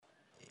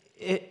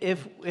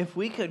If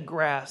we could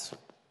grasp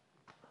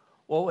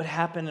what would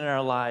happen in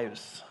our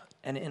lives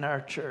and in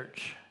our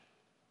church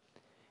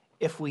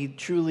if we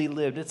truly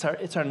lived,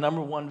 it's our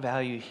number one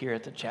value here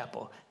at the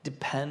chapel.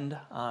 Depend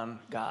on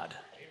God.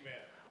 Amen.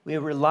 We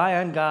rely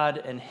on God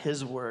and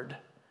His Word.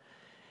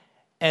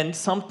 And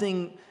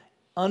something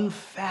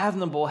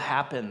unfathomable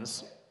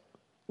happens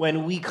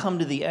when we come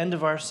to the end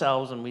of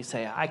ourselves and we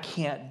say, I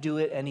can't do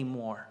it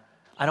anymore.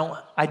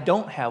 I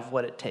don't have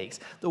what it takes.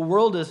 The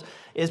world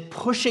is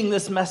pushing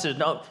this message.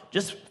 No,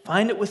 just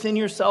find it within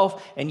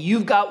yourself, and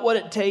you've got what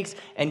it takes.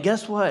 And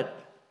guess what?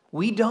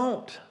 We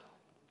don't.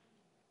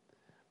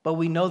 But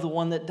we know the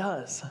one that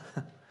does.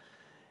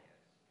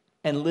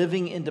 And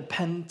living in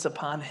dependence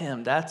upon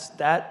Him,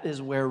 that is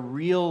where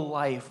real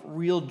life,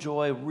 real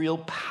joy, real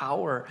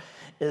power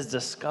is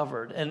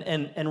discovered.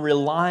 And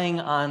relying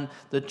on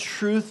the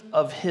truth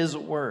of His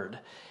Word.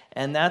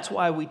 And that's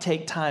why we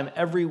take time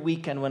every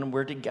weekend when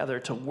we're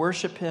together to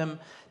worship Him,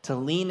 to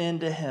lean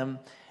into Him,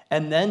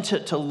 and then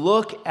to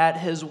look at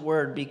His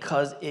Word,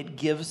 because it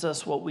gives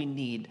us what we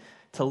need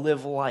to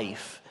live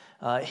life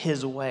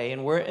His way.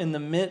 And we're in the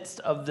midst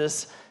of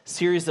this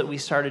series that we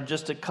started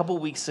just a couple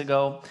weeks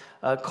ago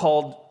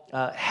called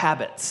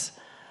Habits,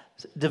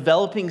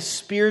 Developing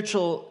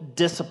Spiritual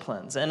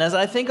Disciplines. And as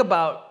I think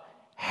about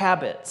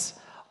habits,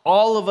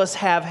 all of us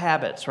have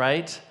habits,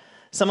 right?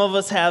 Some of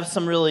us have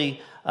some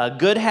really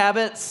good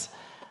habits.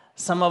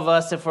 Some of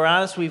us, if we're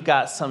honest, we've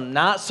got some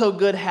not so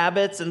good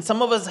habits. And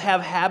some of us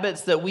have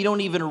habits that we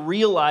don't even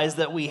realize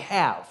that we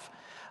have.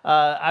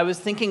 I was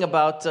thinking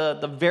about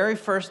the very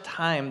first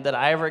time that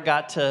I ever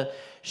got to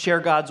share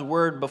God's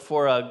Word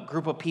before a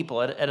group of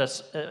people at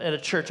a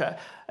church.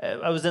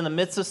 I was in the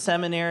midst of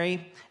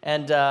seminary,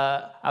 and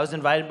I was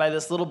invited by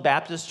this little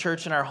Baptist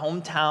church in our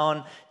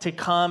hometown to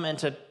come and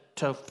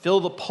to fill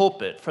the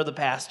pulpit for the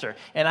pastor.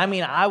 And I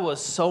mean, I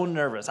was so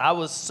nervous. I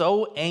was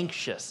so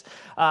anxious.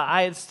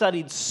 I had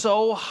studied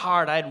so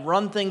hard. I had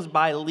run things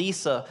by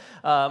Lisa,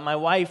 my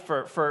wife,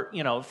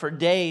 for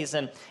days.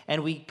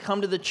 And we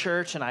come to the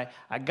church, and I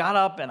got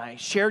up and I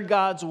shared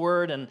God's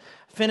Word and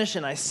finished,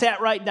 and I sat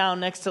right down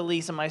next to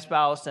Lisa, my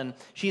spouse, and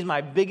she's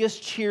my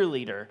biggest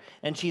cheerleader,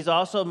 and she's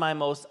also my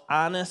most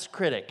honest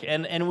critic.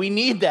 And we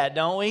need that,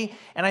 don't we?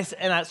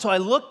 So I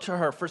looked to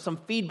her for some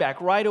feedback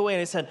right away,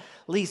 and I said,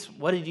 Lisa,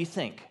 what did you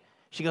think?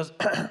 She goes,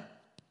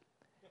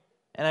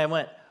 and I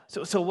went,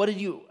 so what did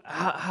you,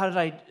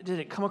 did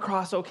it come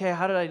across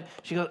okay?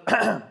 She goes,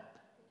 I'm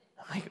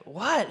like,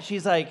 what?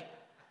 She's like,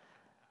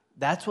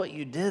 that's what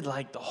you did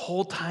like the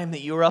whole time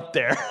that you were up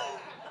there.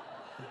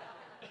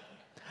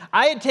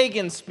 I had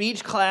taken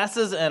speech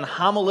classes and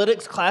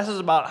homiletics classes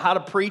about how to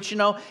preach,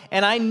 and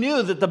I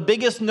knew that the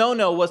biggest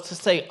no-no was to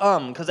say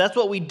because that's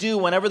what we do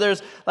whenever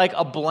there's like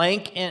a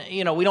blank,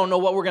 and we don't know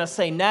what we're going to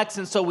say next,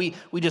 and so we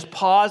just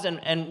pause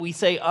and we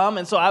say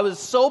and so I was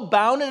so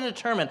bound and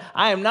determined,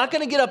 I am not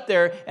going to get up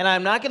there, and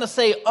I'm not going to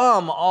say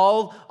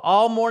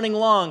all morning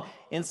long.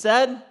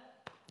 Instead,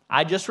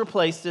 I just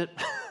replaced it.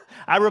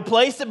 I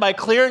replaced it by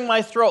clearing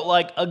my throat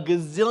like a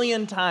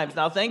gazillion times.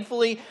 Now,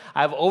 thankfully,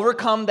 I've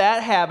overcome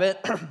that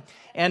habit,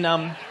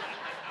 and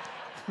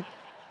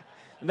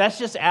that's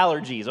just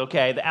allergies,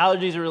 okay? The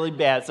allergies are really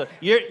bad. So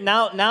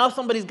now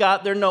somebody's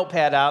got their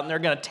notepad out, and they're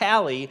going to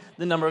tally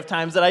the number of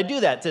times that I do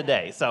that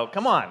today. So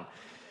come on.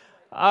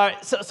 All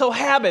right, so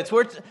habits.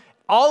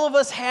 All of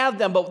us have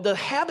them, but the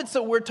habits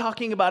that we're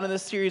talking about in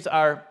this series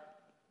are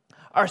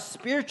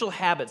spiritual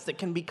habits that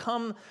can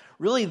become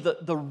really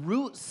the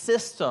root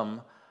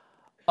system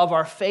of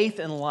our faith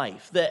and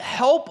life, that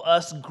help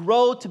us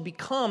grow to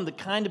become the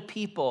kind of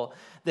people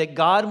that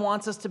God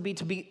wants us to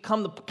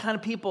become the kind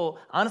of people,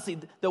 honestly,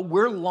 that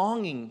we're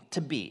longing to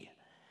be.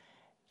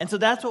 And so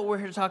that's what we're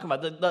here to talk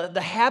about.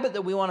 The habit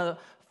that we want to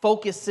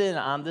focus in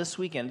on this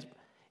weekend,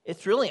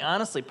 it's really,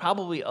 honestly,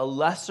 probably a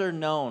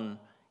lesser-known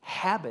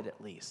habit,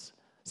 at least.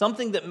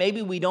 Something that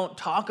maybe we don't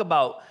talk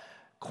about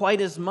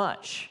quite as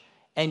much,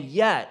 and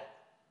yet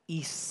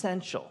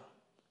essential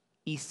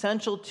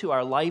to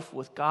our life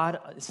with God,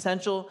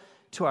 essential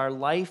to our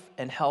life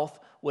and health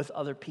with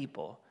other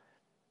people.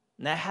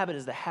 And that habit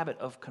is the habit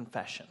of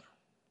confession.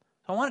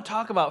 So I want to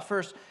talk about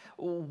first,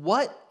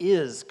 what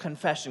is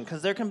confession?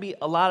 Because there can be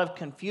a lot of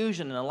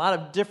confusion and a lot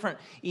of different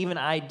even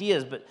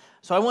ideas.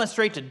 So I went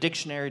straight to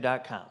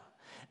dictionary.com.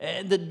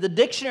 And the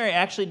dictionary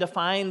actually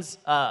defines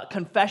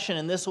confession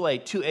in this way: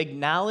 to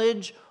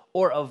acknowledge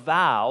or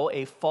avow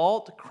a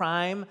fault,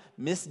 crime,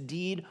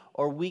 misdeed,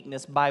 or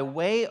weakness by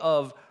way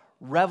of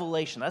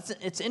revelation.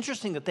 It's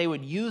interesting that they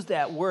would use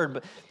that word,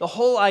 but the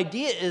whole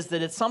idea is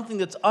that it's something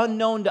that's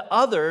unknown to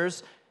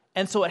others,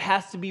 and so it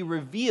has to be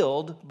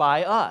revealed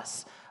by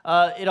us.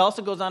 It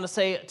also goes on to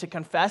say to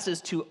confess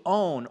is to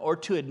own or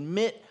to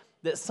admit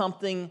that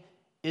something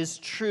is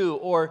true,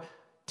 or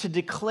to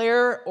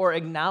declare or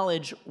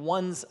acknowledge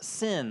one's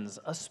sins,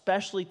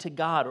 especially to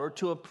God or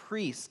to a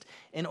priest,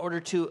 in order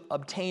to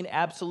obtain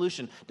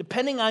absolution.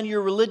 Depending on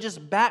your religious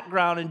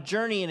background and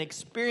journey and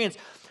experience,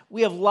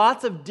 we have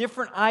lots of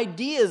different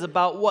ideas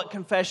about what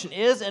confession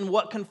is and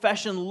what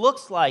confession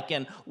looks like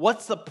and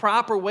what's the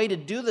proper way to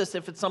do this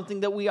if it's something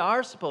that we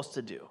are supposed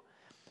to do.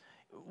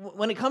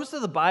 When it comes to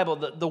the Bible,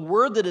 the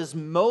word that is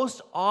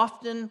most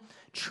often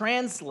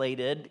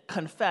translated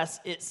confess,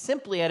 it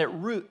simply at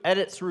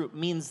its root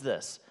means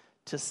this: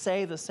 to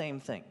say the same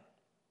thing.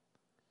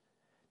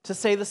 To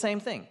say the same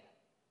thing.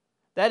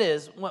 That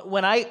is,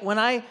 when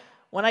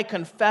I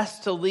confess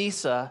to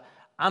Lisa,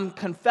 I'm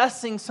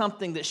confessing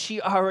something that she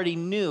already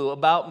knew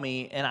about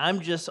me, and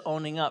I'm just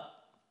owning up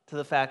to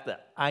the fact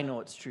that I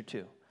know it's true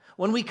too.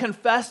 When we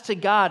confess to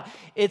God,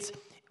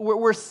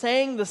 we're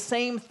saying the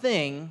same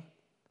thing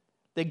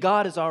that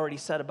God has already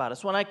said about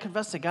us. When I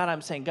confess to God,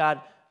 I'm saying, God,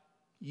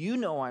 you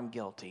know I'm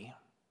guilty,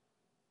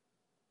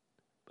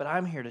 but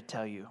I'm here to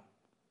tell you,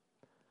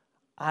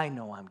 I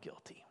know I'm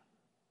guilty.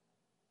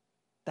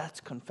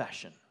 That's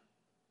confession.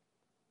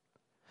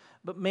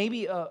 But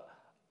maybe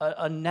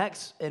a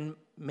next and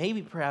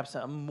maybe perhaps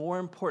a more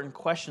important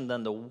question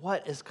than the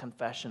what is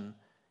confession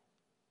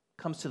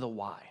comes to the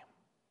why.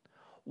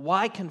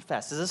 Why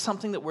confess? Is this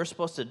something that we're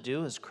supposed to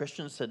do as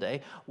Christians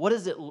today? What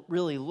does it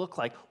really look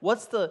like?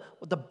 What's the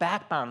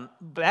backbone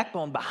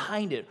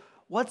behind it?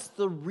 What's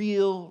the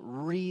real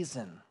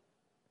reason?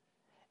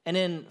 And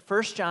in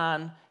 1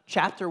 John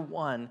chapter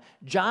 1,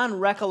 John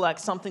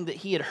recollects something that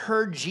he had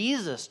heard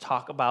Jesus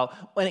talk about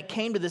when it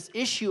came to this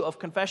issue of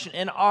confession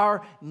and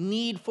our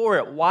need for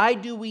it. Why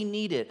do we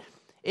need it?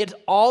 It's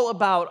all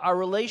about our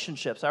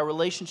relationships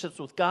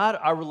with God,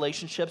 our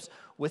relationships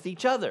with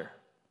each other.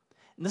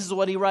 And this is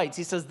what he writes.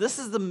 He says, "This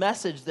is the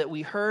message that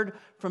we heard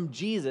from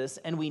Jesus,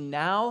 and we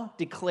now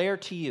declare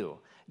to you.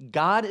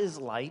 God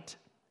is light,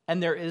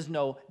 and there is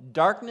no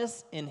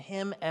darkness in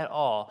him at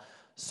all.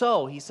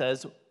 So," he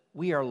says,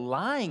 "we are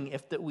lying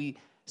if that we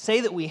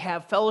say that we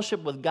have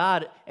fellowship with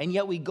God, and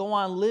yet we go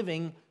on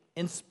living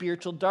in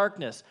spiritual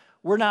darkness.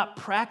 We're not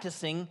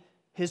practicing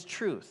his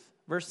truth."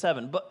 Verse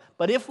 7,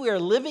 but if we are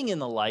living in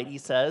the light, he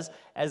says,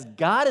 as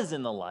God is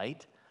in the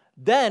light,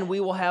 then we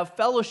will have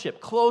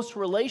fellowship, close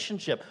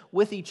relationship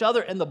with each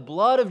other, and the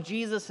blood of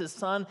Jesus, his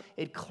son,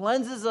 it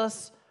cleanses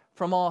us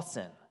from all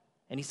sin.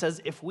 And he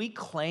says, if we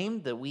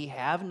claim that we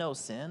have no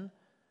sin,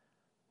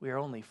 we are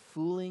only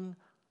fooling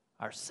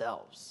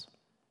ourselves,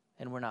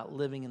 and we're not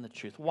living in the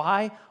truth.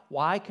 Why?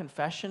 Why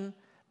confession?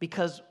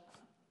 Because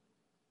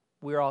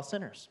we're all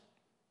sinners.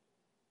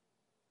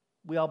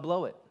 We all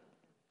blow it.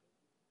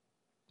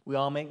 We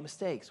all make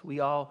mistakes. We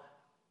all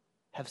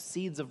have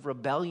seeds of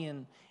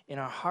rebellion in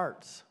our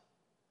hearts.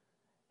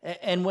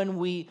 And when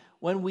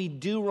we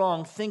do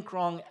wrong, think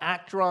wrong,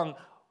 act wrong,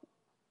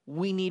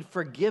 we need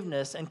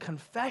forgiveness. And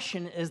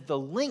confession is the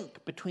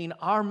link between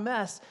our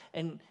mess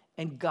and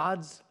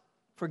God's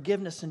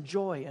forgiveness and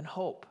joy and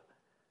hope.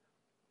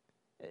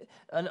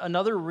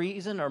 Another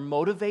reason or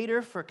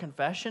motivator for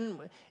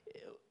confession,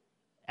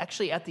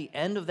 actually at the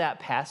end of that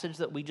passage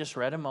that we just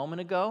read a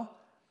moment ago,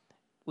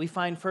 we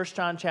find 1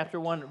 John chapter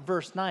 1,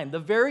 verse 9. The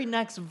very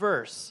next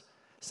verse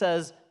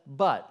says,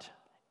 "But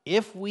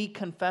if we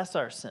confess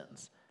our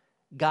sins,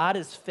 God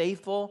is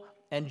faithful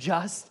and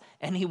just,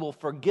 and he will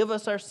forgive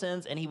us our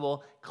sins, and he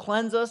will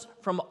cleanse us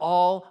from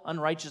all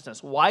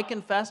unrighteousness." Why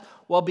confess?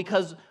 Well,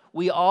 because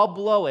we all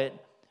blow it.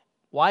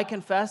 Why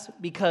confess?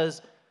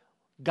 Because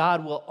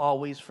God will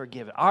always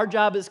forgive it. Our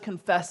job is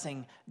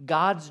confessing.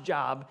 God's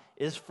job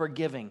is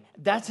forgiving.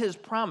 That's his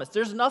promise.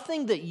 There's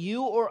nothing that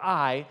you or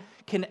I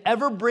can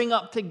ever bring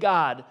up to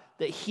God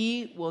that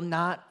he will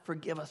not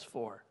forgive us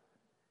for.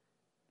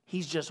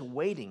 He's just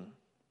waiting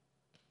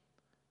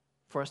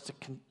for us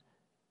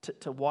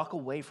to walk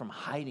away from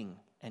hiding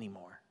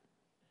anymore.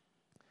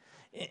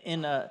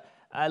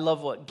 I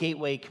love what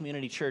Gateway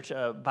Community Church,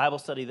 a Bible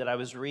study that I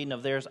was reading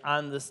of theirs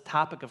on this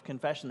topic of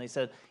confession. They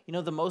said,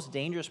 the most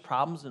dangerous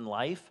problems in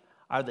life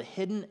are the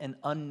hidden and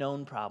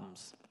unknown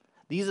problems.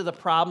 These are the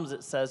problems,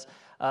 it says,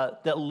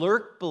 that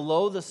lurk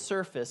below the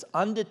surface,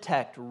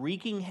 undetected,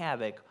 wreaking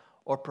havoc,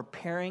 or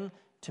preparing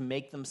to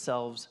make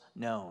themselves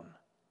known.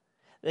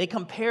 They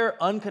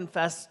compare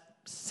unconfessed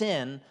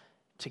sin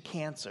to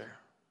cancer.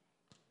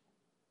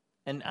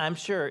 And I'm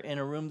sure in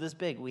a room this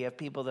big, we have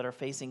people that are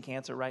facing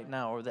cancer right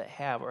now or that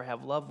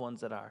have loved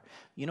ones that are.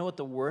 You know what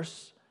the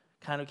worst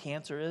kind of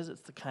cancer is?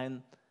 It's the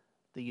kind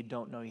that you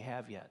don't know you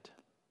have yet.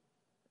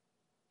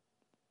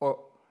 Or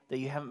that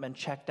you haven't been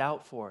checked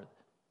out for.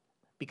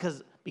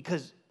 Because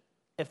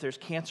if there's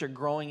cancer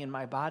growing in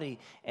my body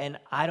and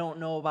I don't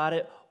know about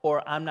it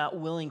or I'm not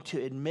willing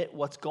to admit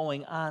what's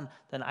going on,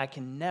 then I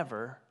can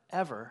never,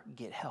 ever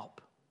get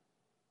help.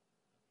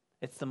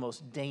 It's the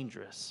most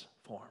dangerous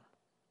form.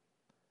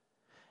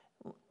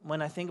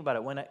 When I think about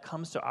it, when it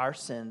comes to our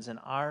sins and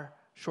our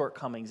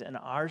shortcomings and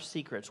our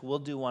secrets, we'll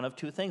do one of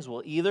two things.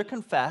 We'll either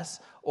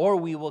confess or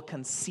we will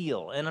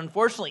conceal. And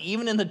unfortunately,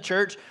 even in the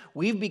church,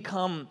 we've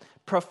become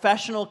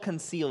professional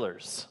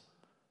concealers.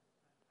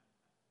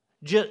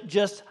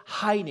 Just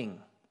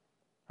hiding,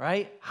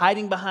 right?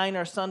 Hiding behind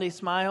our Sunday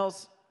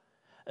smiles.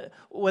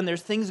 When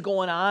there's things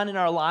going on in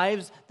our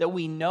lives that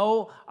we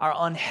know are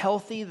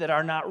unhealthy, that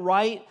are not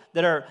right,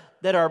 that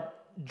are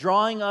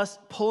drawing us,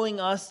 pulling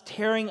us,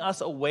 tearing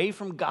us away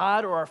from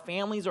God or our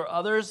families or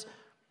others.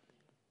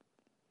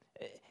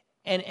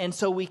 And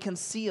so we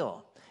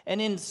conceal. And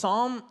in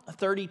Psalm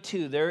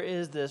 32, there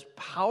is this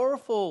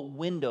powerful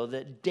window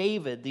that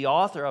David, the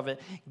author of it,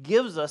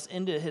 gives us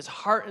into his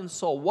heart and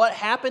soul. What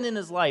happened in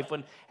his life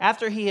when,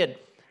 after he had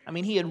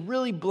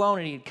really blown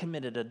it. He had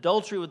committed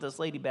adultery with this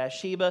lady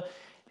Bathsheba.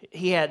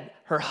 He had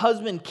her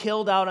husband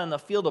killed out on the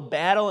field of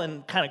battle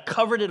and kind of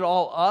covered it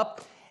all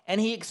up.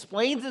 And he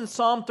explains in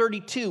Psalm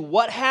 32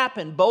 what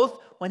happened, both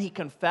when he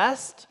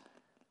confessed,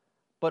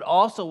 but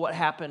also what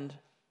happened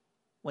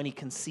when he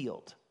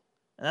concealed.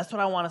 And that's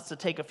what I want us to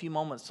take a few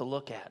moments to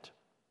look at.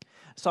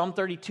 Psalm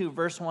 32,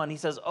 verse 1, he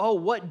says, "Oh,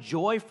 what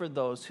joy for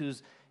those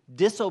whose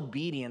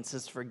disobedience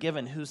is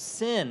forgiven, whose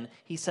sin,"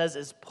 he says,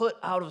 "is put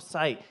out of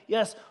sight."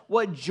 Yes,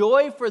 what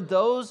joy for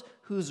those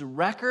whose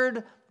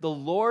record the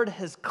Lord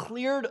has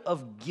cleared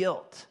of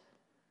guilt,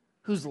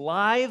 whose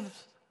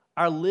lives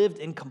are lived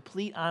in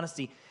complete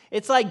honesty.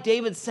 It's like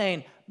David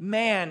saying,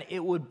 man, it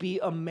would be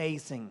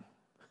amazing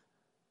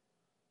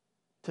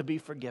to be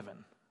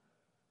forgiven.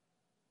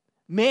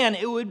 Man,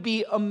 it would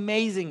be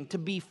amazing to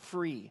be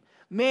free.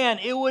 Man,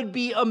 it would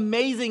be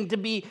amazing to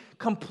be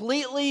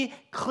completely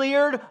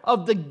cleared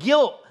of the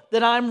guilt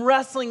that I'm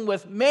wrestling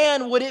with.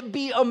 Man, would it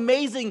be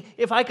amazing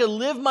if I could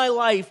live my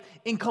life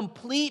in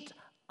complete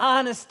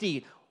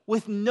honesty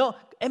with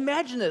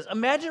imagine this.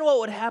 Imagine what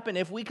would happen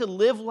if we could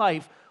live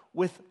life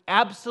with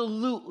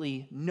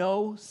absolutely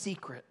no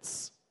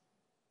secrets.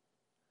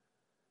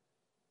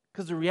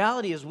 Because the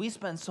reality is we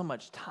spend so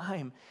much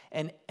time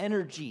and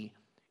energy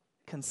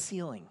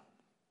concealing,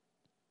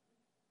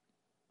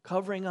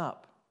 covering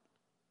up,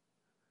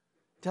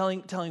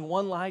 telling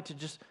one lie to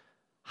just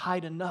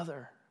hide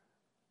another.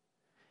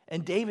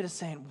 And David is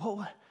saying,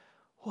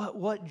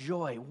 what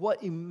joy,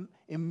 what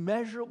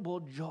immeasurable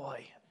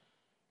joy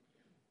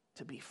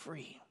to be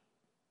free.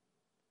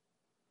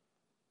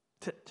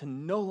 To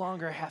no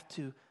longer have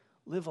to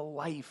live a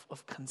life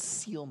of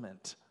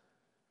concealment.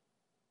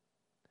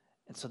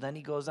 And so then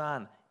he goes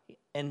on.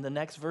 In the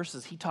next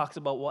verses, he talks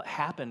about what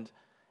happened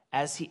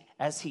as he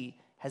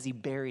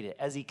buried it,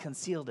 as he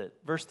concealed it.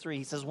 Verse 3,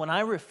 he says, "When I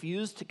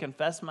refused to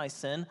confess my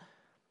sin,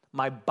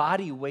 my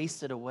body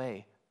wasted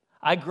away.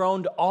 I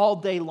groaned all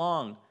day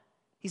long."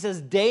 He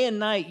says, day and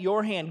night,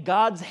 your hand,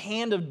 God's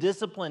hand of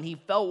discipline, he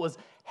felt was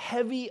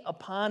heavy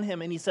upon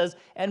him. And he says,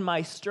 and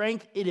my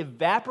strength, it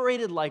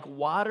evaporated like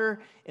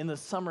water in the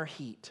summer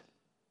heat.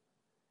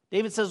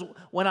 David says,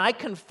 when I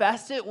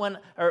confessed it, when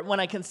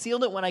I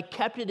concealed it, when I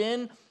kept it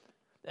in,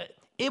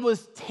 it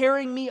was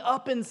tearing me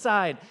up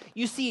inside.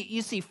 You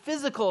see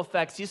physical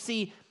effects, you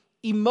see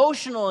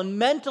emotional and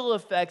mental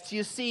effects,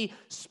 you see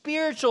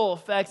spiritual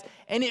effects,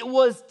 and it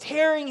was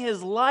tearing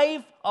his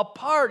life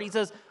apart. He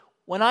says,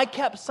 when I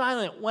kept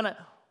silent, when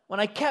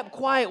I kept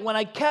quiet, when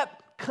I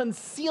kept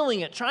concealing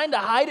it, trying to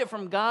hide it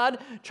from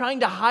God, trying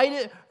to hide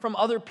it from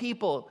other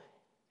people,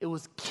 it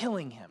was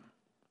killing him.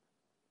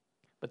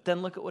 But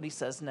then look at what he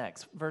says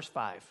next, verse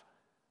 5.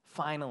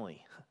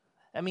 Finally.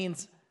 That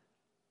means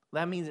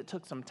it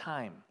took some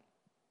time.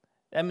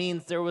 That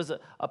means there was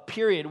a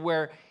period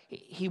where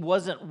he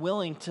wasn't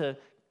willing to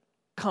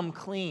come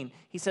clean.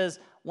 He says,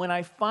 when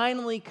I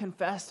finally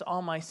confessed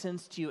all my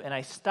sins to you and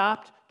I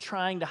stopped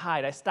trying to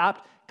hide, I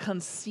stopped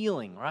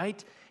concealing,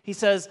 right? He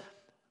says,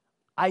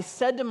 I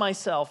said to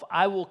myself,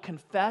 I will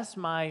confess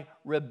my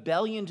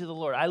rebellion to the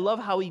Lord. I love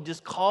how he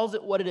just calls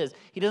it what it is.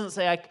 He doesn't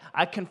say,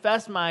 I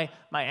confess my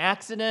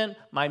accident,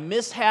 my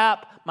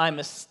mishap, my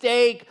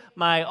mistake,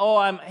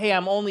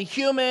 I'm only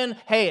human.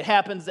 Hey, it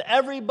happens to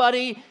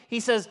everybody. He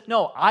says,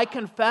 no, I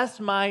confess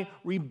my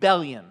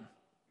rebellion.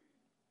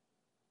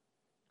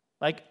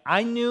 Like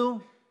I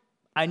knew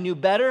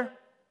better.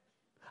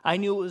 I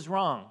knew it was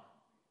wrong.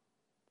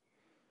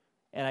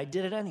 And I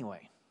did it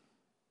anyway.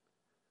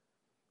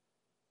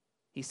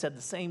 He said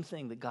the same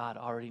thing that God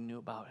already knew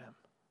about him.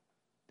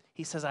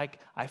 He says, I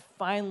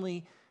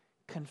finally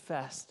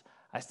confessed.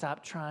 I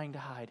stopped trying to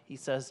hide. He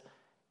says,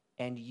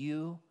 and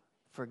you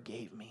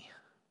forgave me.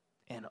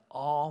 And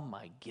all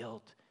my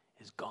guilt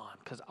is gone.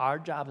 Because our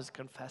job is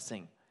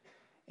confessing.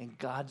 And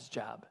God's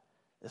job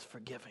is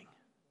forgiving.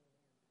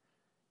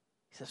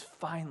 He says,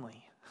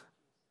 finally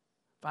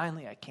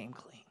I came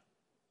clean.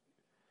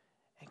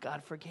 And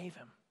God forgave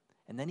him.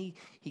 And then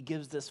he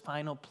gives this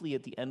final plea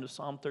at the end of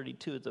Psalm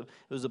 32. It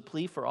was a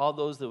plea for all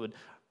those that would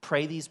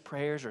pray these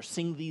prayers or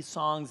sing these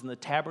songs in the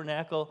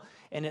tabernacle.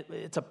 And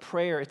it's a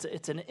prayer.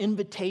 It's an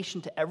invitation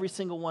to every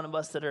single one of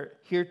us that are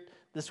here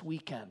this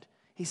weekend.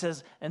 He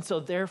says, and so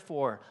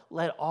therefore,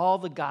 let all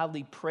the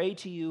godly pray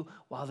to you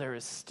while there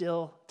is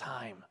still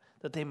time,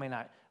 that they may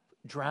not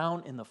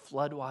drown in the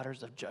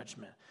floodwaters of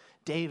judgment.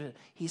 David,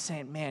 he's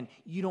saying, man,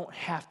 you don't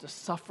have to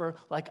suffer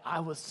like I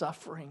was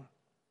suffering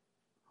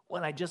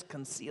when I just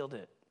concealed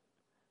it.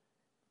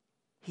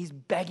 He's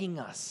begging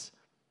us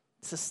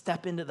to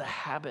step into the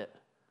habit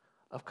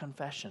of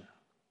confession.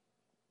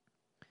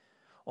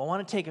 Well, I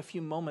want to take a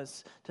few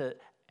moments to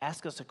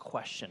ask us a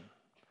question.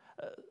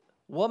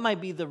 What might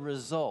be the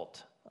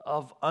result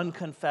of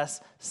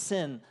unconfessed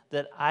sin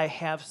that I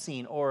have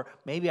seen, or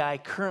maybe I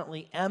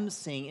currently am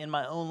seeing in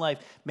my own life.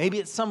 Maybe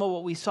it's some of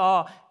what we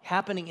saw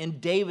happening in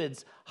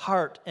David's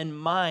heart and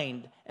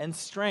mind and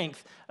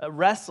strength,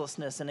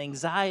 restlessness and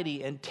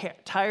anxiety and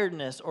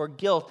tiredness or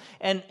guilt.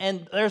 And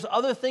there's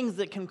other things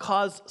that can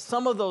cause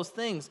some of those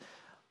things.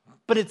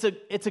 But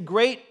it's a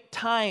great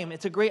time,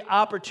 it's a great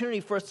opportunity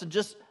for us to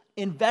just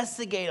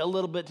investigate a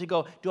little bit, to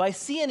go, do I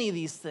see any of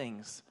these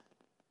things?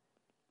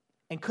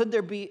 And could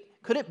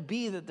it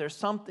be that there's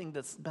something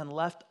that's been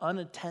left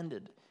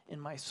unattended in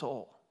my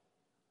soul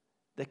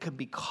that could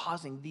be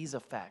causing these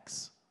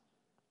effects?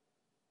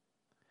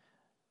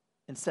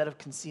 Instead of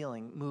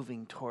concealing,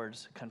 moving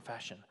towards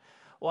confession.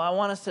 Well, I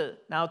want us to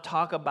now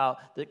talk about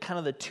the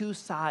two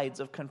sides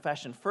of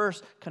confession.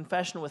 First,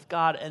 confession with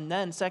God, and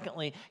then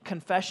secondly,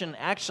 confession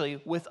actually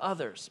with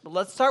others. But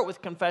let's start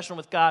with confession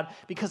with God,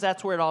 because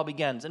that's where it all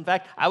begins. In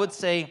fact, I would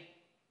say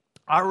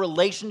our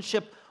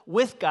relationship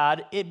with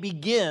God, it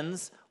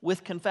begins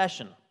with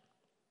confession.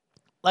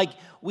 Like,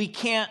 we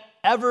can't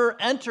ever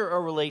enter a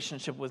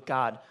relationship with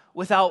God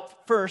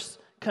without first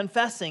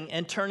confessing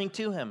and turning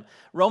to him.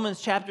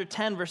 Romans chapter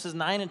 10, verses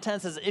 9 and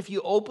 10 says, if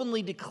you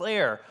openly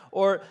declare,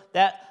 or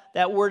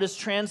that word is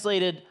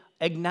translated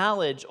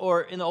acknowledge,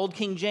 or in the Old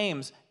King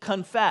James,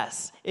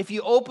 confess. If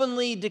you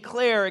openly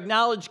declare,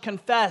 acknowledge,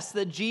 confess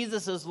that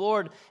Jesus is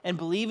Lord, and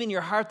believe in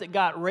your heart that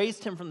God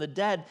raised him from the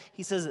dead,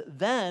 he says,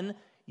 then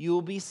you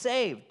will be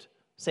saved.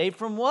 Saved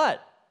from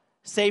what?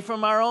 Saved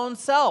from our own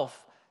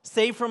self.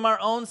 Saved from our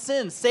own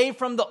sins. Saved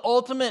from the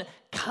ultimate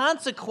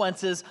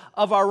consequences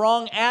of our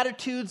wrong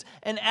attitudes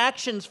and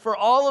actions for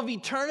all of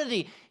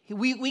eternity.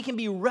 We can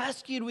be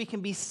rescued, we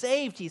can be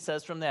saved, he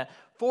says, from that.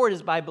 For it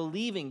is by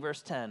believing,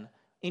 verse 10,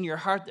 in your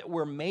heart that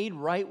we're made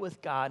right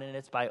with God, and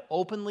it's by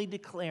openly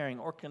declaring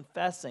or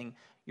confessing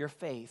your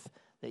faith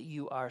that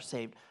you are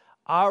saved.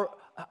 Our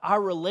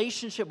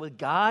relationship with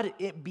God,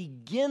 it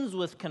begins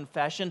with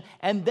confession,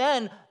 and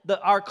then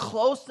our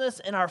closeness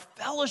and our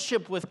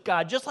fellowship with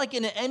God, just like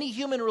in any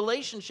human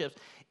relationships,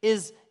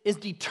 is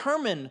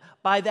determined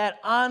by that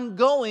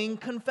ongoing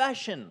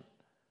confession.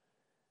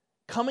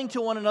 Coming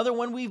to one another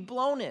when we've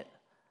blown it,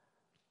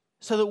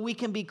 so that we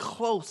can be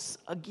close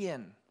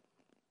again.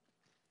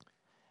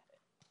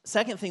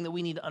 Second thing that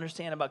we need to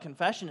understand about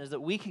confession is that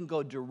we can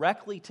go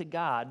directly to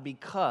God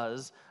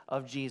because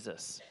of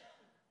Jesus.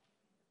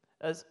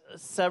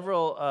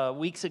 Several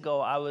weeks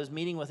ago, I was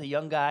meeting with a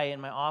young guy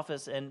in my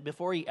office, and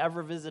before he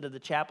ever visited the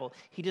chapel,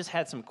 he just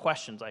had some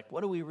questions, like,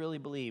 what do we really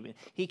believe? And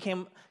he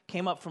came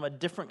up from a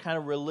different kind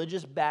of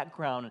religious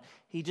background.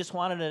 He just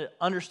wanted to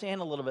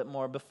understand a little bit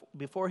more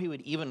before he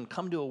would even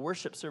come to a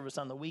worship service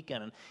on the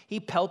weekend. And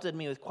he pelted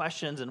me with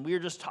questions, and we were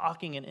just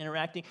talking and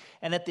interacting.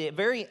 And at the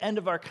very end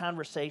of our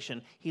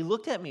conversation, he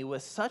looked at me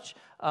with such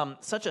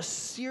a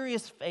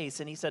serious face,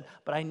 and he said,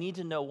 but I need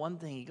to know one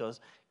thing. He goes,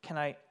 Can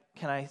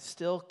I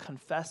still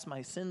confess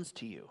my sins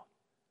to you?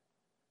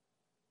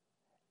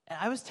 And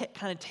I was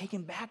kind of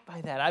taken back by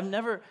that.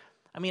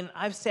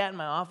 I've sat in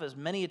my office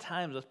many a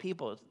times with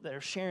people that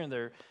are sharing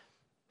their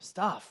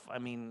stuff.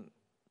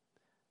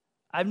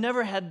 I've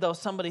never had, though,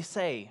 somebody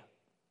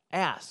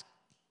ask,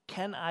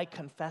 can I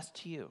confess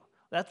to you?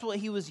 That's what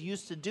he was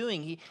used to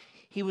doing.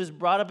 He was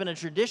brought up in a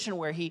tradition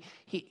where he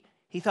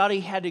thought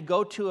he had to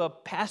go to a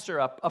pastor,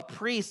 a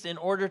priest, in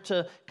order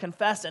to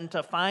confess and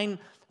to find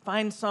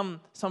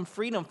some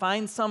freedom,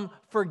 find some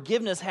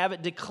forgiveness, have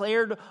it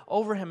declared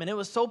over him. And it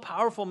was so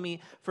powerful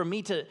for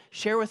me to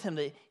share with him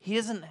that he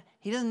doesn't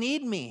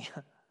need me.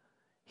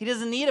 He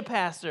doesn't need a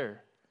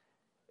pastor.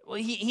 Well,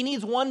 he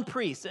needs one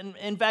priest. And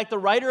in fact, the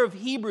writer of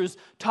Hebrews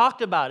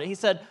talked about it. He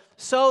said,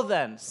 so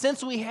then,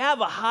 since we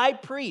have a high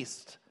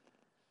priest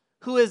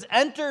who has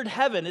entered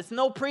heaven, it's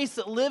no priest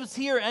that lives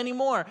here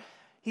anymore.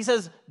 He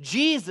says,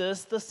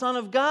 Jesus, the Son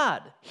of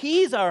God,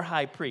 he's our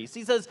high priest.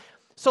 He says,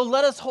 so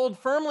let us hold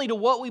firmly to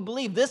what we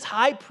believe. This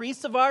high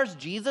priest of ours,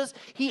 Jesus,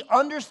 he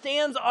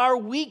understands our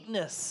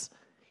weakness.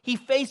 He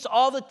faced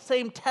all the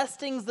same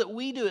testings that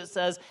we do, it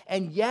says,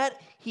 and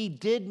yet he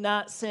did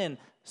not sin.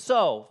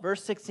 So,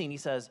 verse 16, he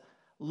says,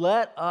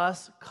 let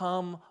us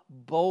come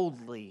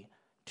boldly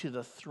to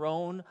the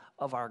throne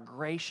of our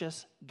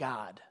gracious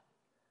God.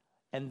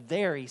 And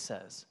there, he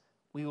says,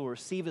 we will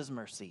receive his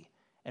mercy,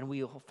 and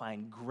we will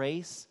find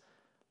grace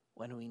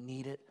when we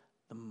need it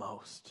the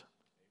most.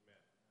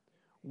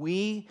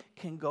 We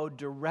can go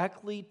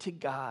directly to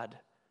God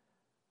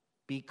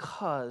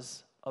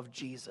because of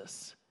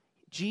Jesus.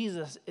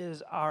 Jesus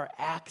is our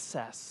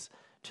access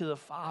to the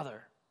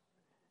Father.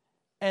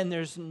 And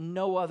there's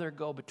no other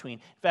go-between.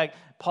 In fact,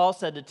 Paul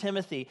said to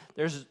Timothy,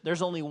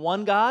 there's only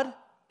one God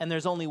and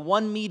there's only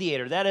one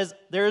mediator. That is,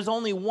 there is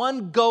only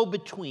one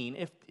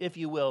go-between, if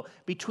you will,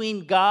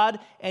 between God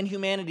and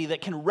humanity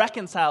that can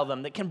reconcile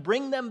them, that can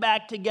bring them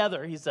back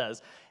together, he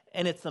says.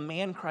 And it's the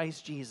man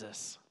Christ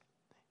Jesus.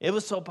 It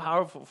was so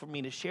powerful for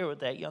me to share with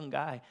that young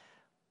guy.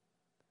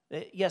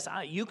 Yes,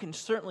 you can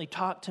certainly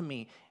talk to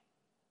me,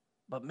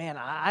 but man,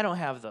 I don't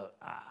have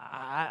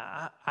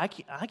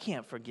I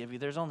can't forgive you.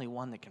 There's only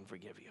one that can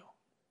forgive you.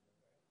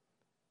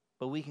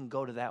 But we can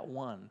go to that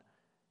one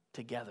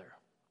together.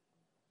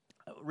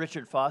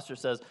 Richard Foster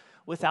says,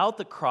 without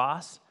the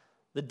cross,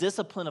 the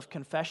discipline of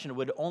confession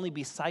would only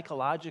be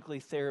psychologically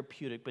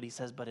therapeutic, but he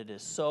says, but it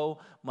is so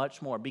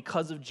much more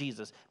because of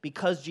Jesus.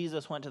 Because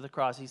Jesus went to the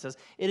cross, he says,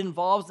 it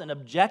involves an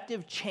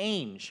objective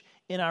change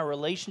in our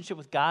relationship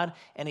with God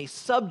and a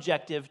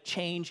subjective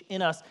change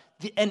in us,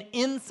 an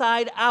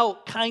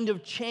inside-out kind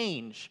of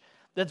change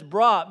that's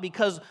brought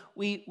because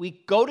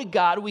we go to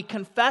God, we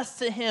confess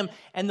to Him,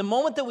 and the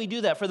moment that we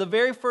do that, for the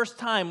very first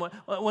time,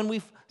 when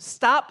we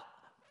stop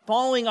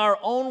following our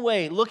own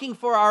way, looking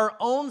for our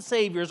own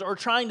saviors or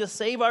trying to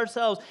save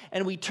ourselves,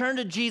 and we turn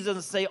to Jesus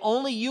and say,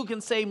 only you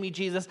can save me,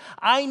 Jesus.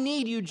 I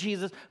need you,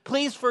 Jesus.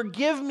 Please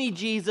forgive me,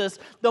 Jesus.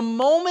 The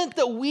moment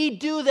that we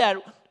do that,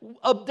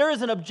 there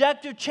is an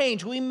objective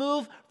change. We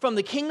move from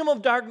the kingdom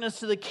of darkness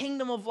to the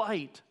kingdom of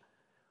light.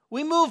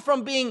 We move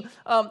from being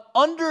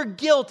under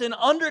guilt and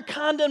under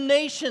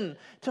condemnation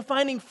to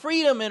finding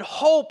freedom and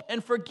hope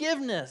and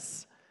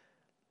forgiveness.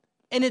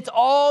 And it's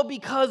all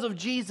because of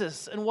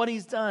Jesus and what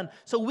He's done.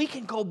 So we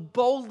can go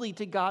boldly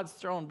to God's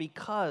throne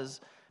because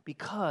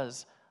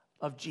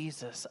of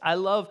Jesus. I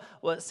love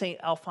what St.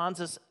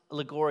 Alphonsus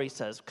Liguori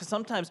says, because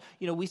sometimes,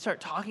 we start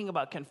talking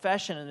about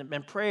confession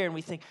and prayer, and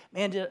we think,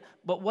 man,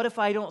 but what if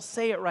I don't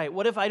say it right?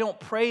 What if I don't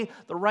pray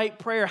the right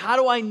prayer? How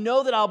do I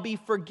know that I'll be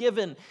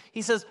forgiven?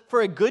 He says,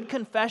 for a good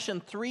confession,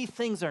 3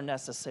 things are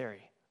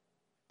necessary: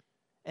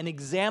 an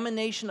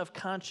examination of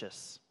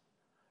conscience,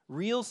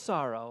 real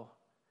sorrow,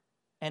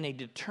 and a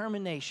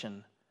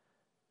determination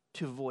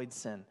to avoid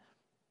sin.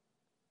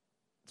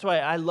 That's why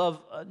I love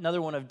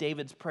another one of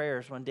David's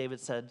prayers when David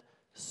said,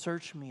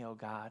 search me, O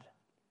God.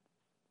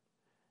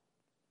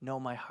 Know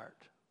my heart.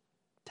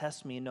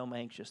 Test me and know my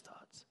anxious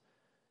thoughts.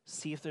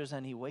 See if there's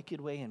any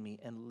wicked way in me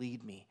and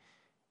lead me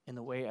in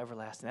the way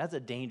everlasting. That's a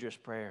dangerous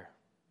prayer.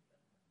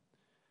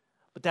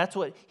 But that's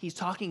what he's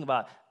talking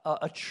about,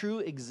 a true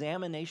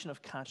examination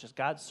of conscience.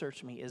 God,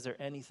 search me. Is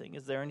there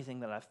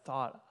anything that I've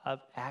thought,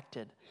 I've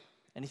acted,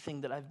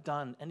 anything that I've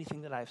done,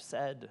 anything that I've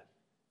said?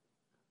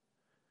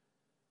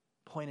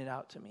 Point it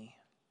out to me,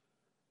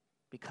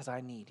 because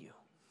I need you.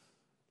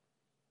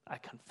 I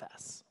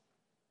confess.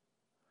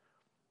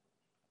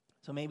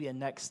 So maybe a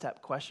next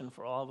step question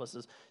for all of us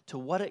is, to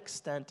what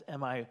extent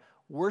am I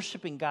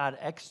worshiping God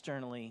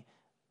externally,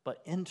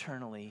 but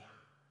internally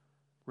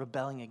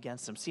rebelling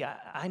against Him? See,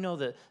 I know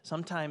that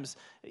sometimes,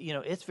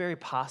 it's very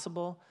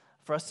possible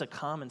for us to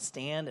come and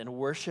stand and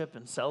worship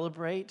and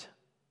celebrate,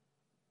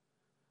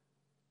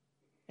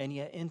 and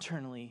yet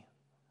internally,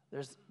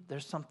 there's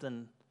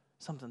something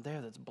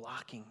there that's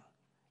blocking.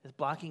 It's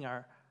blocking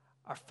our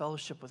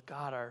fellowship with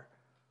God,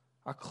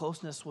 our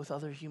closeness with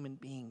other human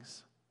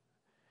beings.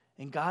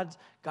 And God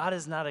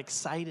is not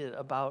excited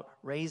about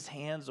raised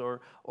hands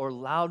or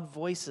loud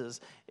voices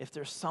if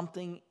there's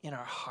something in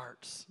our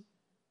hearts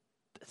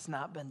that's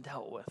not been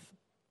dealt with.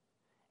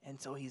 And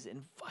so He's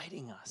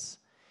inviting us.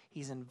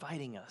 He's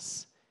inviting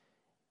us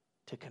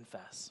to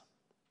confess.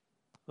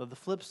 Well, the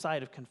flip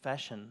side of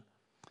confession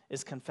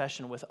is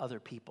confession with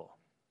other people.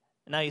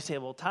 And now you say,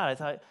 well,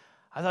 Todd,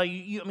 I thought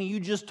you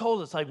just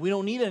told us, we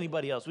don't need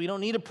anybody else. We don't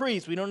need a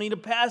priest. We don't need a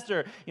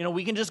pastor.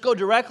 We can just go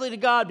directly to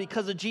God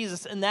because of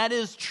Jesus. And that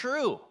is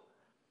true.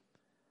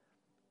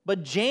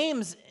 But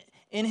James,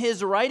 in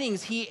his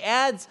writings, he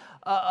adds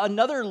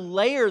another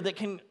layer that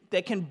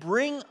can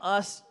bring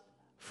us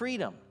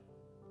freedom.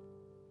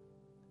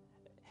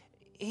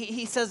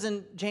 He says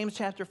in James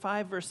chapter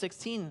 5, verse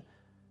 16,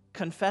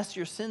 confess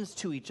your sins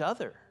to each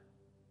other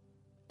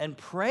and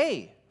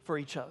pray for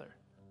each other,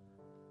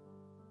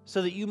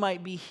 so that you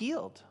might be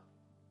healed.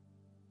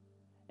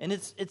 And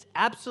it's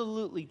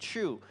absolutely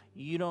true.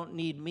 You don't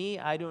need me.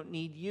 I don't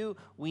need you.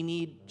 We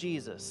need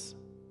Jesus.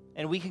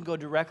 And we can go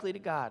directly to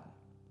God.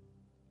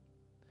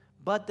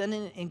 But then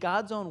in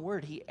God's own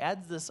word, He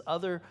adds this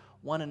other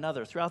one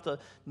another. Throughout the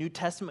New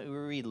Testament, we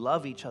read,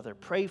 love each other,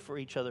 pray for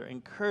each other,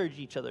 encourage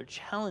each other,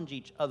 challenge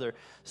each other,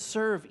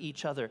 serve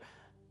each other.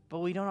 But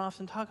we don't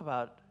often talk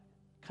about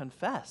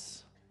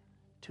confess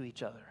to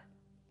each other.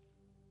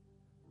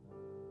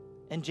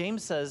 And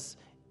James says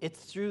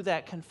it's through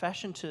that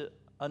confession to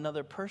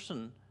another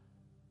person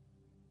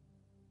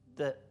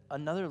that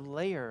another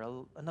layer,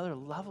 another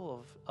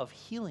level of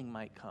healing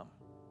might come.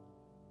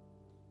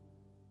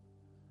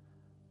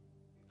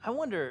 I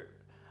wonder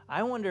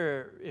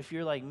if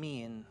you're like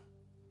me, and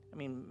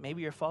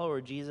maybe you're a follower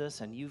of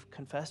Jesus and you've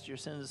confessed your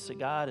sins to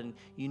God, and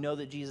you know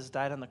that Jesus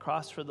died on the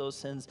cross for those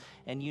sins,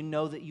 and you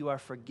know that you are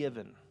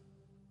forgiven.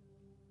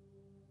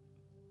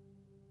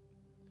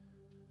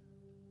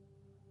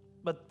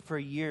 But for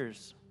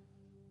years,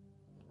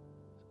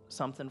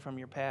 something from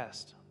your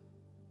past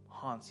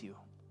haunts you.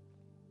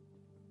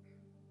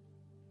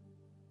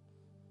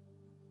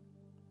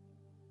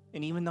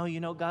 And even though you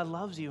know God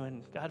loves you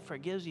and God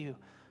forgives you,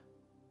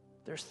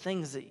 there's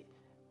things that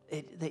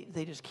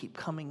they just keep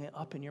coming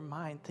up in your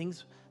mind,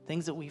 things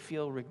that we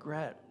feel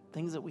regret,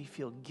 things that we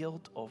feel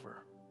guilt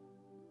over.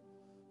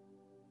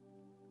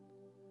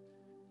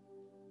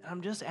 And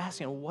I'm just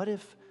asking, what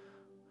if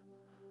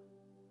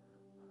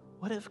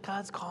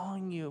God's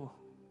calling you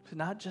to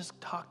not just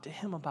talk to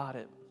him about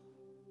it,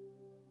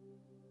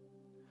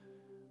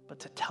 but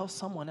to tell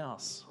someone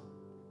else,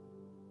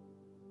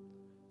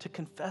 to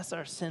confess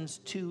our sins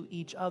to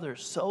each other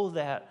so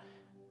that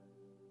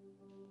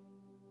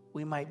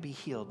we might be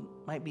healed,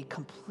 might be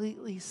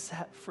completely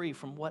set free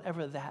from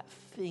whatever that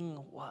thing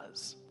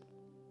was.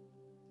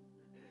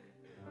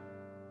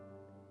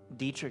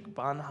 Dietrich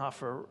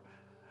Bonhoeffer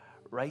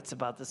writes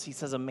about this. He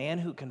says, a man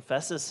who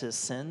confesses his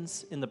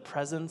sins in the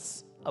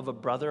presence of a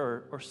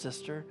brother or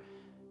sister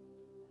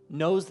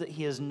knows that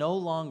he is no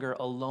longer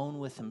alone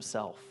with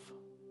himself.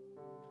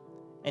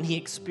 And he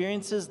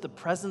experiences the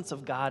presence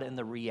of God and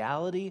the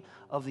reality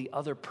of the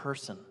other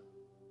person.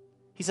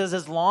 He says,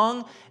 as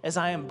long as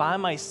I am by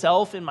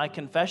myself in my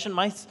confession,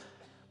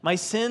 my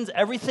sins,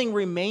 everything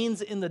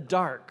remains in the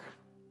dark.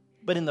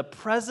 But in the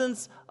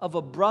presence of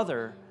a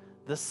brother,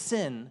 the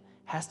sin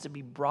has to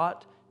be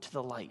brought to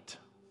the light.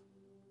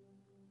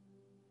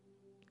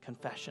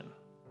 Confession.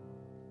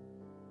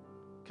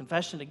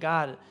 Confession to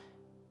God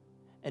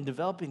and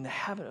developing the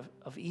habit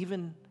of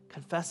even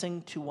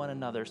confessing to one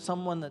another,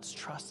 someone that's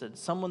trusted,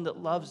 someone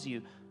that loves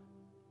you,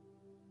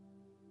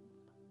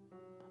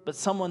 but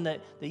someone that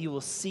you will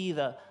see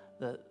the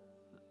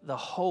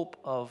hope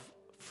of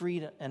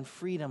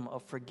freedom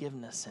of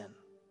forgiveness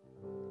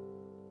in.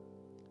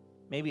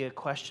 Maybe a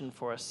question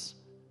for us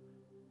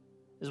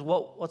is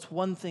what's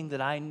one thing that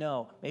I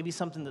know, maybe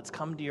something that's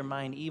come to your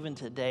mind even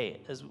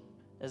today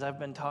as I've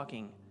been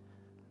talking,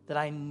 that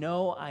I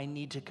know I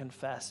need to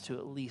confess to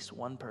at least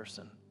one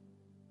person.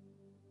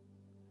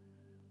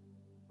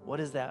 What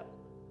is that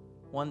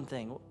one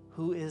thing?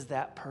 Who is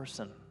that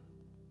person?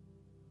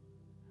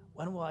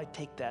 When will I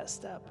take that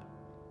step?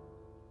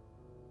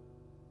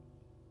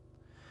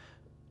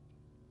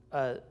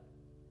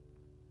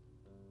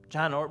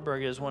 John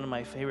Ortberg is one of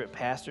my favorite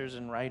pastors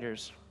and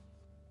writers.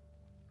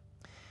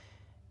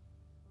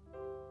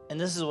 And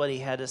this is what he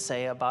had to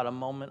say about a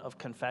moment of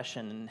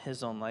confession in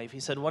his own life. He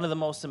said, one of the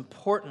most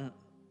important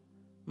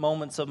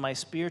moments of my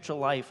spiritual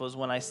life was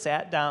when I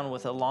sat down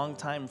with a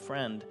longtime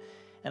friend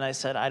and I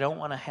said, I don't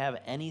want to have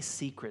any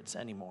secrets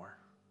anymore.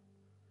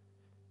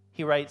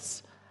 He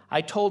writes, I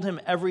told him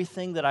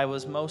everything that I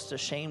was most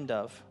ashamed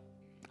of.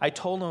 I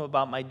told him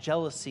about my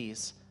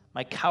jealousies,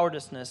 my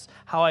cowardice,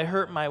 how I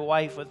hurt my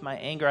wife with my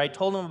anger. I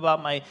told him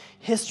about my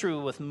history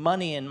with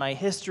money and my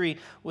history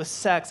with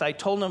sex. I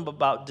told him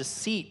about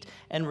deceit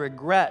and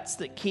regrets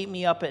that keep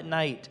me up at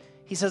night.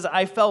 He says,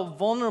 I felt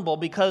vulnerable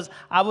because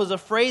I was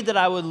afraid that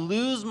I would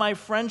lose my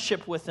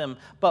friendship with him.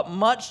 But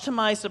much to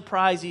my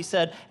surprise, he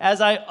said, as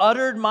I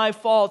uttered my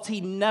faults, he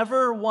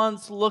never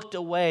once looked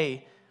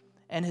away.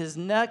 And his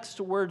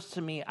next words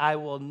to me, I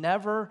will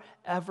never,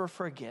 ever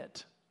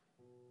forget.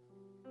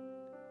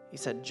 He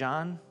said,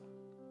 John,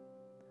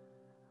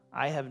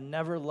 I have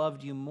never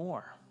loved you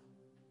more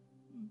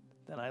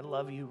than I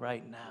love you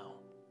right now.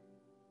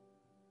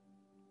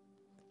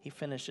 He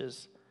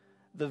finishes,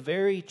 the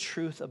very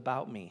truth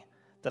about me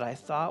that I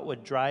thought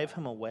would drive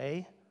him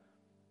away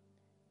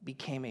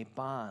became a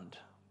bond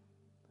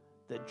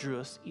that drew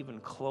us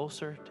even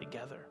closer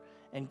together.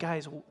 And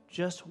guys,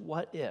 just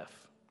what if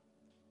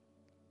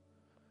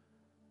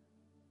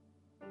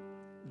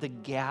the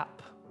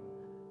gap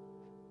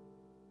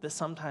that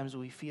sometimes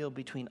we feel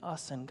between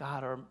us and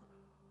God,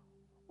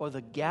 or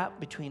the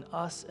gap between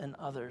us and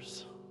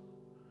others,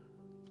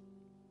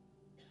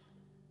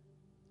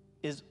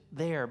 is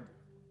there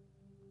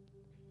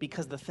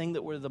because the thing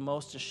that we're the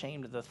most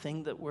ashamed of, the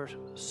thing that we're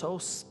so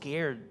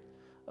scared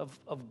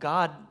of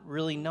God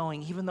really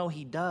knowing, even though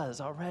he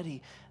does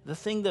already, the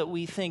thing that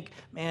we think,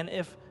 man,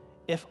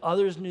 if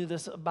others knew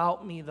this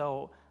about me,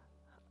 though,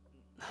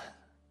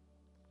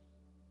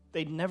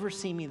 they'd never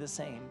see me the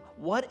same.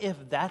 What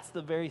if that's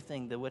the very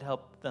thing that would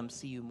help them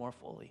see you more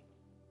fully?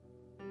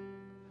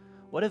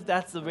 What if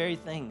that's the very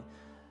thing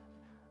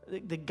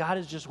that God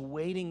is just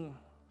waiting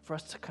for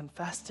us to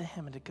confess to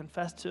him and to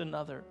confess to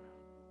another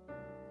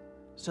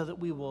so that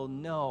we will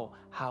know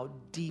how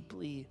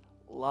deeply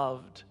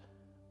loved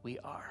we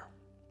are?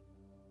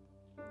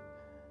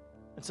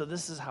 And so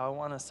this is how I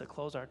want us to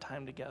close our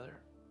time together.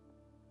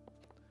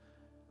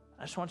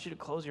 I just want you to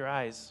close your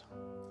eyes.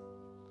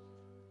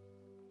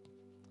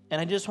 And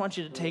I just want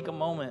you to take a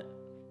moment.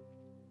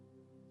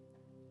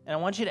 And I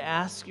want you to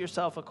ask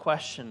yourself a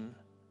question.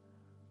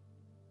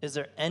 Is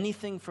there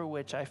anything for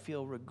which I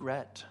feel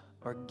regret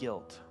or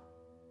guilt?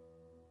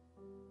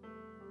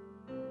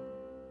 I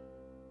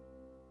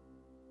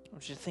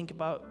want you to think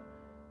about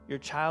your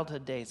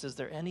childhood days. Is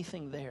there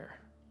anything there?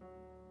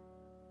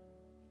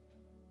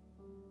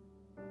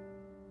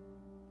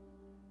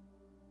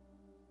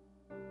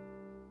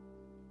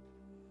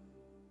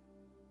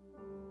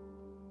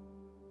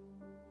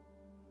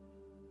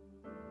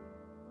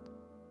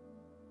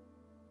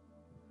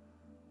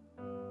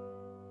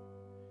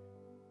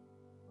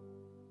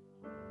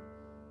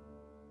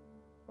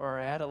 Or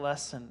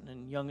adolescent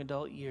and young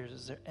adult years,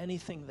 is there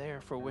anything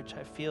there for which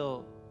I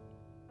feel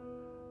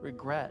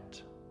regret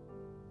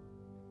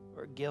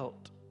or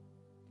guilt?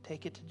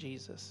 Take it to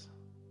Jesus.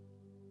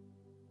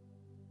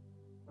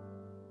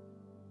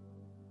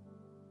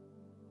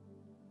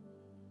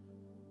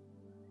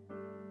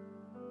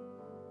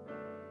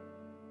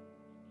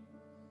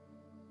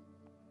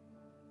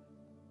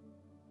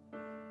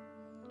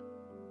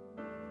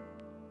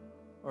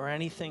 or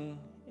anything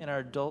in our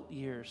adult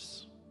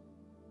years,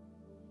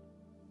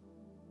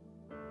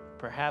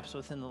 perhaps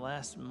within the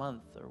last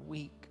month or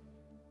week,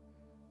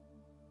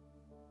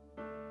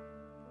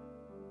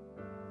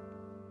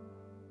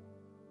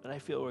 that I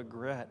feel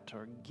regret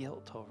or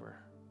guilt over,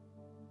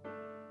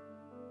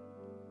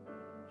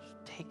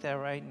 just take that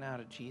right now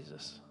to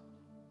Jesus.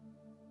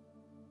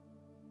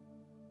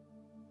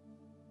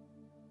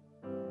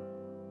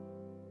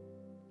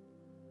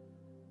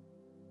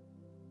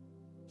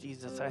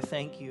 Jesus, I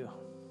thank you.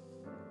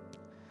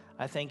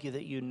 I thank you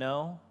that you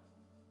know.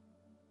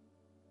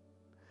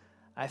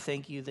 I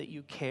thank you that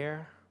you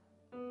care.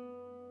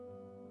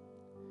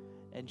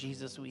 And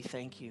Jesus, we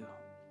thank you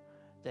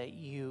that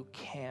you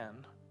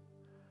can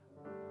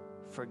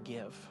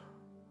forgive.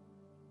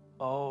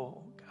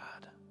 Oh,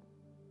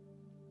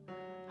 God,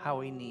 how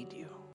we need you.